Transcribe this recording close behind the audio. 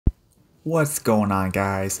What's going on,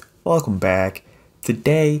 guys? Welcome back.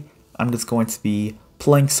 Today I'm just going to be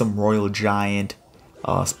playing some Royal Giant,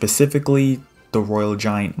 specifically the Royal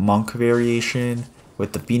Giant Monk variation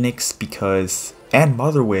with the Phoenix and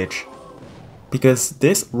Mother Witch, because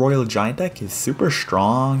this Royal Giant deck is super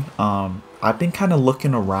strong. I've been kind of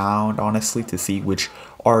looking around honestly to see which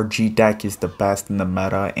RG deck is the best in the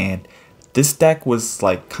meta, and this deck was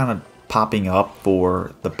like kind of popping up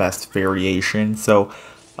for the best variation. So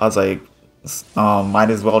I was like, might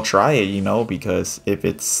as well try it, because if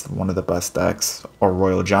it's one of the best decks or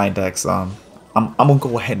Royal Giant decks, I'm gonna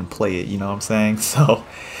go ahead and play it. You know what I'm saying? So,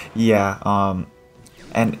 yeah.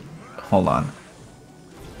 And hold on,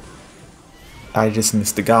 I just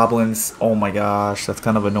missed the goblins. Oh my gosh, that's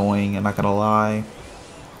kind of annoying. I'm not gonna lie.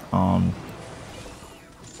 Um,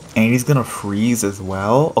 and he's gonna freeze as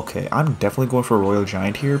well. Okay, I'm definitely going for a Royal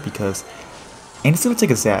Giant here and he's gonna take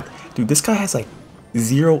a zap. Dude, this guy has like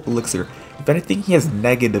 0 elixir. If anything, he has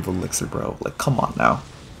negative elixir, bro. Like, come on now.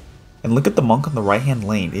 And look at the monk on the right-hand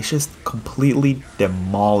lane. It's just completely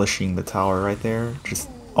demolishing the tower right there. Just,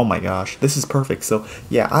 oh my gosh. This is perfect. So,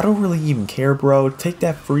 yeah, I don't really even care, bro. Take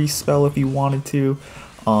that free spell if you wanted to.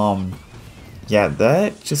 Yeah,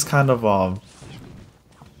 that just kind of,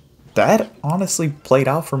 that honestly played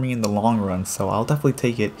out for me in the long run. So, I'll definitely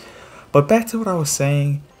take it. But back to what I was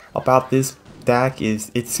saying about this deck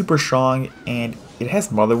is it's super strong and it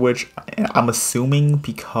has Mother Witch. I'm assuming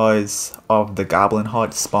because of the Goblin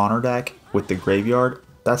Hut spawner deck with the graveyard.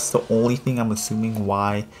 That's the only thing I'm assuming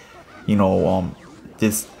why,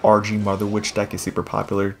 this RG Mother Witch deck is super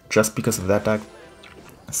popular, just because of that deck.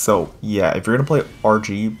 So yeah, if you're gonna play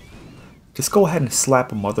RG, just go ahead and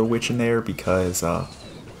slap a Mother Witch in there because of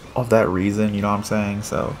that reason, you know what I'm saying?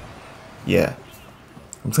 So yeah.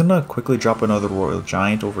 I'm just gonna quickly drop another Royal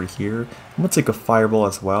Giant over here. I'm gonna take a Fireball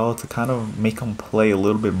as well to kind of make him play a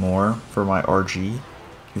little bit more for my RG.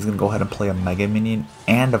 He's gonna go ahead and play a Mega Minion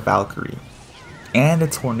and a Valkyrie. And a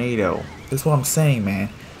Tornado. This is what I'm saying, man.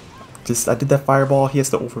 I did that Fireball, he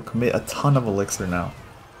has to overcommit a ton of elixir now.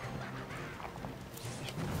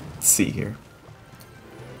 Let's see here.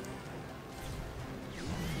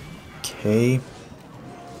 Okay.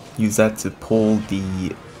 Use that to pull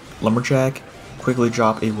the Lumberjack. Quickly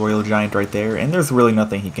drop a Royal Giant right there, and there's really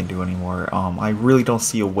nothing he can do anymore. I really don't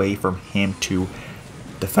see a way for him to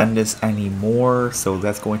defend this anymore, so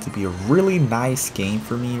that's going to be a really nice game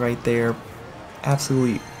for me right there.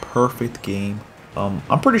 Absolutely perfect game. I'm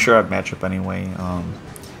pretty sure I'd match up anyway.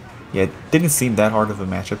 Yeah, it didn't seem that hard of a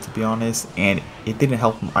matchup, to be honest, and it didn't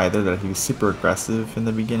help him either that he was super aggressive in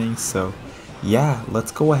the beginning. So yeah,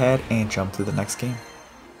 let's go ahead and jump to the next game.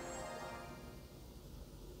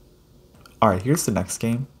 Alright, here's the next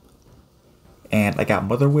game. And I got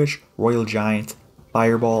Mother Witch, Royal Giant,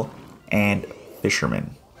 Fireball, and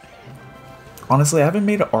Fisherman. Honestly, I haven't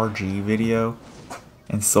made an RG video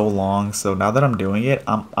in so long, so now that I'm doing it,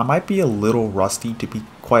 I might be a little rusty, to be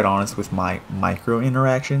quite honest, with my micro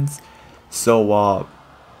interactions. So,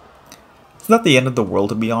 it's not the end of the world,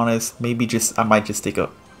 to be honest. Maybe I might just take a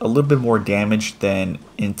little bit more damage than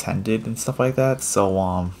intended and stuff like that.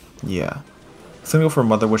 So, yeah. So I'm gonna go for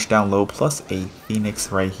Mother Witch down low plus a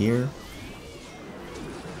Phoenix right here.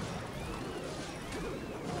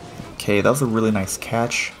 Okay, that was a really nice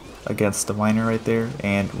catch against the miner right there,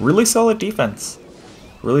 and really solid defense.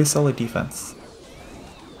 Really solid defense.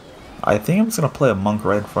 I think I'm just gonna play a monk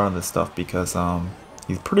right in front of this stuff because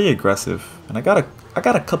he's pretty aggressive, and I got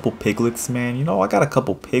a couple piglets, man. I got a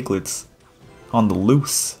couple piglets on the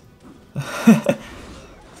loose.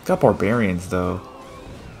 It's got barbarians though.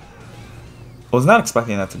 I was not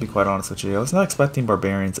expecting that, to be quite honest with you. I was not expecting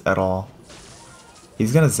barbarians at all.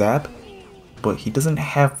 He's gonna zap, but he doesn't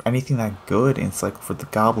have anything that good in cycle for the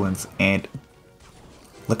goblins. And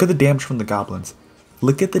look at the damage from the goblins.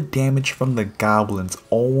 Look at the damage from the goblins.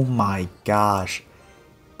 Oh my gosh.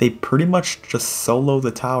 They pretty much just solo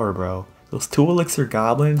the tower, bro. Those 2 elixir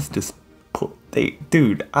goblins just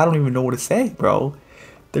dude, I don't even know what to say, bro.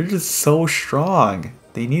 They're just so strong.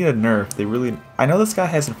 They need a nerf. I know this guy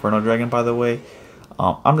has Inferno Dragon, by the way.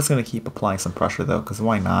 I'm just going to keep applying some pressure, though, because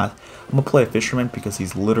why not? I'm going to play a Fisherman because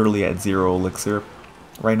he's literally at 0 elixir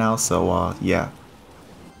right now. So, yeah.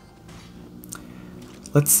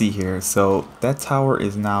 Let's see here. So, that tower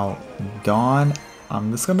is now gone.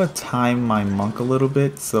 I'm just going to time my Monk a little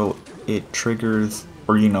bit so it triggers,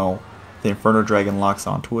 or, the Inferno Dragon locks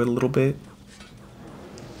onto it a little bit.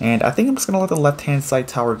 And I think I'm just going to let the left-hand side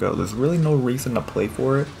tower go. There's really no reason to play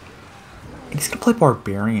for it. And he's going to play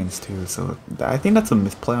Barbarians too, so I think that's a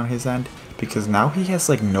misplay on his end. Because now he has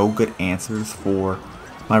like no good answers for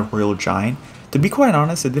my Royal Giant. To be quite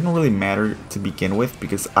honest, it didn't really matter to begin with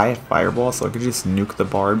because I had Fireball, so I could just nuke the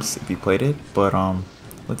barbs if he played it. But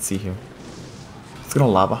let's see here. It's gonna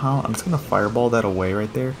Lava Hound. I'm just gonna Fireball that away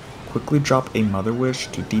right there. Quickly drop a Mother Wish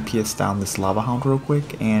to DPS down this Lava Hound real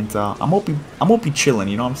quick, and I'm gonna be chilling.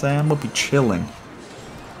 You know what I'm saying? I'm gonna be chilling.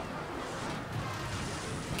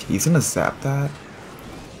 Okay, he's gonna zap that.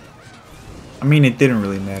 I mean, it didn't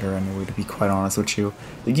really matter anyway, to be quite honest with you.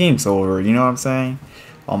 The game's over. You know what I'm saying?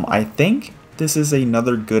 I think this is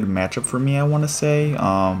another good matchup for me. I want to say,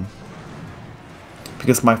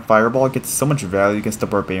 because my Fireball gets so much value against the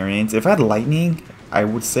Barbarians. If I had Lightning, I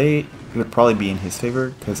would say it would probably be in his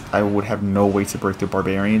favor because I would have no way to break through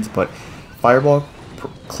Barbarians, but Fireball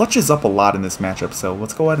clutches up a lot in this matchup, so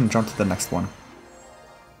let's go ahead and jump to the next one.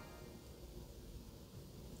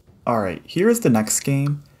 Alright, here is the next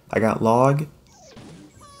game. I got Log.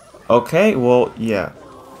 Okay, well, yeah.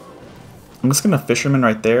 I'm just gonna Fisherman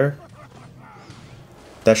right there.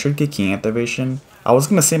 That should get King Activation. I was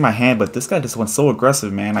gonna say my hand, but this guy just went so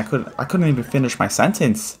aggressive, man. I couldn't even finish my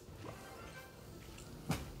sentence.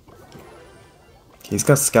 He's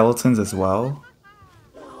got skeletons as well.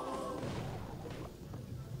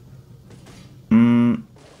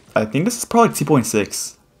 I think this is probably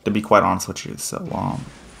 2.6, to be quite honest with you. So,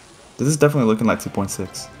 this is definitely looking like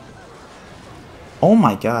 2.6. Oh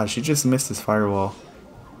my gosh, he just missed his Firewall.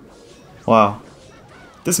 Wow.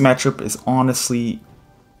 This matchup is honestly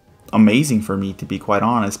amazing for me, to be quite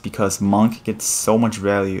honest, because Monk gets so much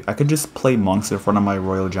value. I could just play Monks in front of my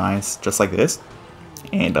Royal Giants just like this.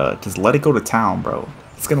 And just let it go to town, bro.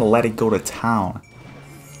 It's gonna let it go to town.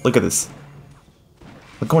 Look at this.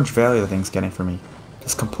 Look how much value the thing's getting for me.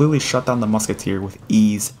 Just completely shut down the Musketeer with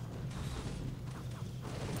ease.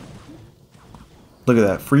 Look at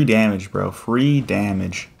that. Free damage, bro. Free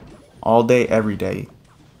damage. All day, every day.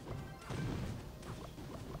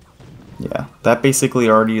 Yeah, that basically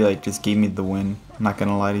already like just gave me the win. I'm not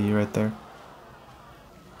gonna lie to you right there.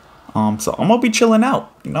 So I'm gonna be chilling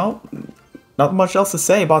out, you know? Not much else to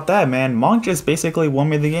say about that, man. Monk just basically won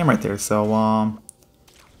me the game right there. So,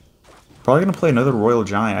 probably gonna play another Royal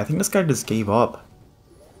Giant. I think this guy just gave up.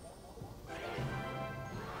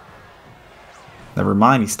 Never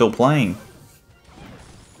mind, he's still playing.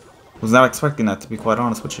 Was not expecting that, to be quite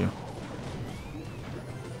honest with you.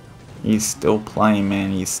 He's still playing,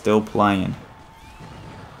 man. He's still playing.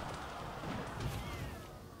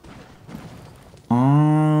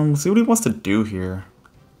 Let's see what he wants to do here.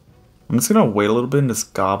 I'm just gonna wait a little bit in this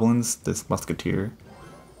Goblins, this Musketeer.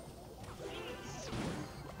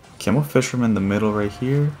 Okay, I'm gonna Fisherman in the middle right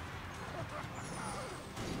here.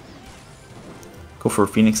 Go for a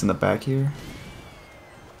Phoenix in the back here.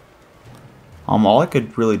 All I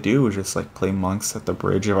could really do was just like play Monks at the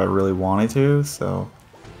bridge if I really wanted to, so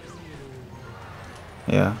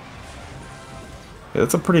yeah.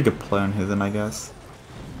 That's a pretty good play on his end, I guess.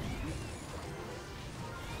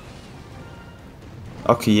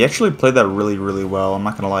 Okay, he actually played that really, really well. I'm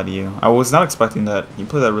not gonna lie to you. I was not expecting that. He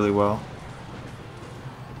played that really well.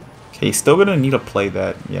 Okay, he's still gonna need to play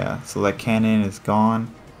that. Yeah, so that cannon is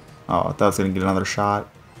gone. Oh, I thought I was gonna get another shot.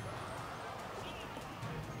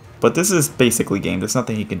 But this is basically game. There's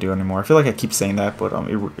nothing he can do anymore. I feel like I keep saying that, but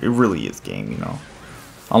it really is game, you know.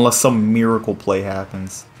 Unless some miracle play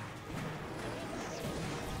happens.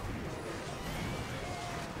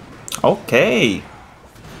 Okay.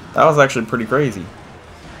 That was actually pretty crazy.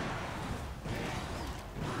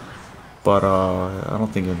 But, I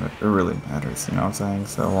don't think it really matters, you know what I'm saying?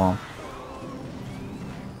 So,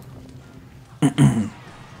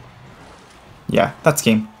 yeah, that's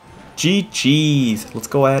game. GG's. Let's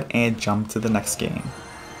go ahead and jump to the next game.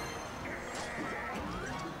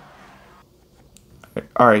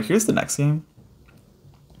 Alright, here's the next game.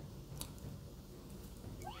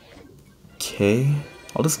 Okay,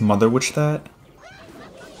 I'll just Mother Witch that.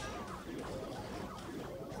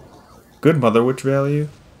 Good Mother Witch value.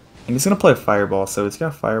 And he's gonna play Fireball, so he's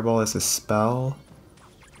got Fireball as his spell.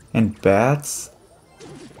 And Bats.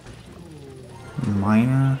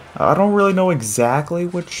 Minor. I don't really know exactly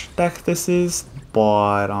which deck this is,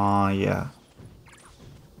 but yeah.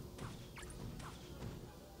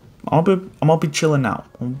 I'm gonna be chilling out.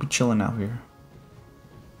 I'm gonna be chilling out here.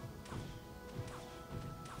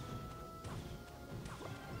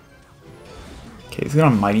 Okay, he's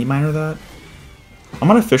gonna Mighty Miner that. I'm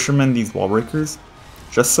gonna Fisherman these Wall Breakers,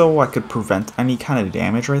 just so I could prevent any kind of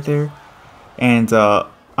damage right there. And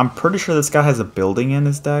I'm pretty sure this guy has a building in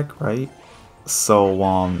his deck, right?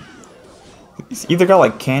 So he's either got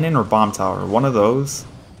like cannon or bomb tower, one of those.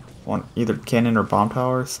 Either cannon or bomb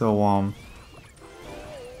tower. So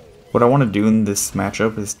what I want to do in this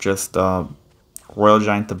matchup is just Royal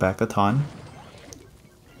Giant to back a ton.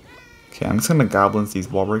 Okay, I'm just gonna goblins these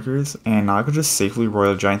wall breakers, and now I could just safely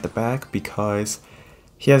Royal Giant the back because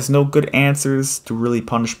he has no good answers to really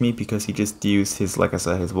punish me because he just used his, like I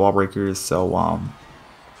said, his wall breakers. So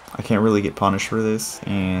I can't really get punished for this,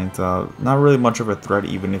 and not really much of a threat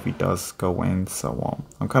even if he does go in. So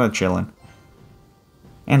I'm kind of chilling.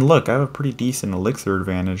 And look, I have a pretty decent elixir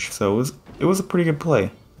advantage, so it was a pretty good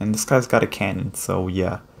play. And this guy's got a cannon, so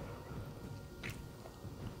yeah.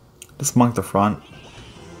 Just monk the front.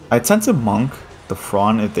 I tend to monk the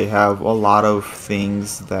front if they have a lot of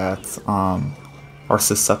things that are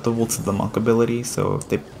susceptible to the monk ability. So if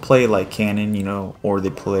they play like cannon, you know, or they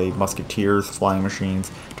play musketeers, flying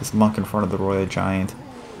machines, just monk in front of the Royal Giant.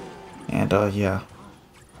 And yeah.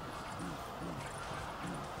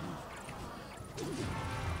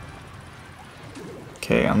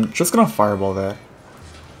 Okay, I'm just gonna fireball that.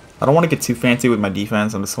 I don't want to get too fancy with my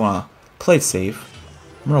defense, I just want to play it safe.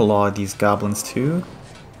 I'm gonna law these goblins too.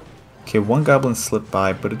 Okay, one goblin slipped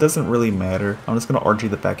by, but it doesn't really matter. I'm just gonna RG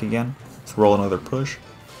the back again. Let's roll another push.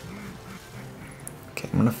 Okay,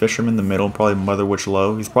 I'm gonna fish him in the middle, probably Mother Witch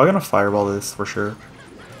low. He's probably gonna fireball this for sure.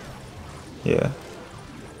 Yeah.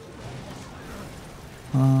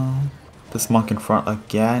 This monk in front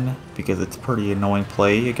again, because it's pretty annoying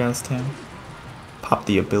play against him. Pop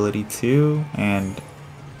the ability too, and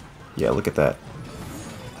yeah, look at that.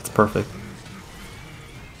 That's perfect.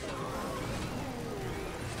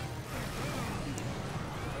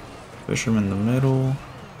 Fish him in the middle.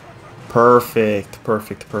 Perfect,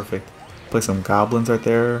 perfect, perfect. Play some goblins right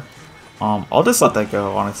there. I'll just let that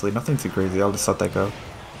go, honestly. Nothing too crazy. I'll just let that go.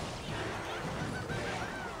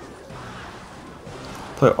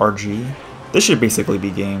 Play RG. This should basically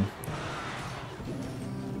be game.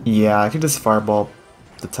 Yeah, I can just fireball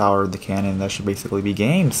the tower of the cannon. That should basically be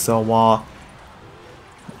game. So,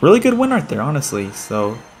 really good win right there, honestly.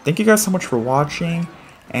 So, thank you guys so much for watching,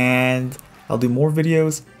 and I'll do more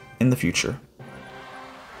videos in the future.